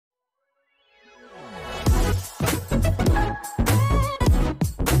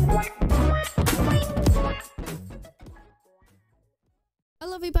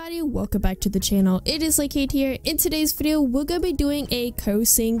everybody, welcome back to the channel. It is Kate here. In today's video, we're gonna be doing a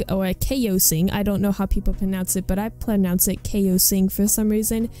KOSing or a KOSing. I don't know how people pronounce it, but I pronounce it KOSing for some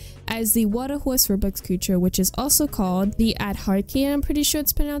reason, as the water horse Roblox creature, which is also called the ADHARCAIIN. I'm pretty sure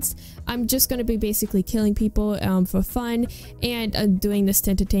it's pronounced. I'm just gonna be basically killing people for fun, and doing this to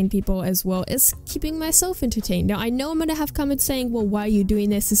entertain people as well as keeping myself entertained. Now I know I'm gonna have comments saying, well, why are you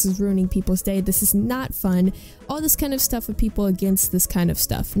doing this? This is ruining people's day. This is not fun. All this kind of stuff for people against this kind of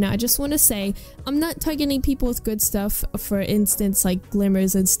stuff. Now I just want to say I'm not targeting people with good stuff, for instance like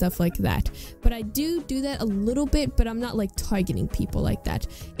glimmers and stuff like that, but I do that a little bit, but I'm not like targeting people like that.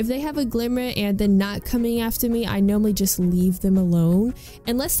 If they have a glimmer and they're not coming after me, I normally just leave them alone.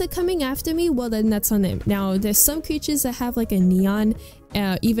 Unless they're coming after me, well then that's on them. Now there's some creatures that have like a neon,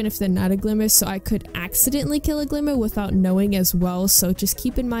 even if they're not a glimmer, so I could accidentally kill a glimmer without knowing as well, so just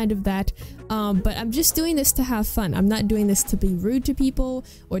keep in mind of that. But I'm just doing this to have fun. I'm not doing this to be rude to people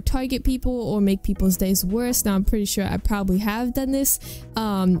or target people or make people's days worse. Now I'm pretty sure I probably have done this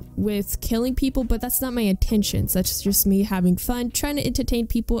with killing people, but that's not my intentions. That's just me having fun, trying to entertain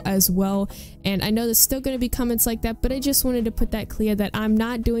people as well. And I know there's still going to be comments like that, but I just wanted to put that clear that I'm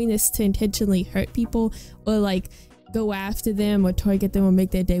not doing this to intentionally hurt people or like go after them or target them or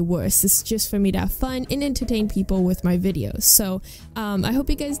make their day worse. It's just for me to have fun and entertain people with my videos. So I hope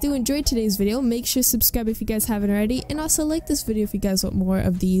you guys do enjoy today's video. Make sure to subscribe if you guys haven't already, and also like this video if you guys want more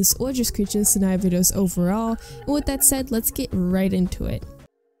of these or just creatures scenario videos overall. And with that said, let's get right into it.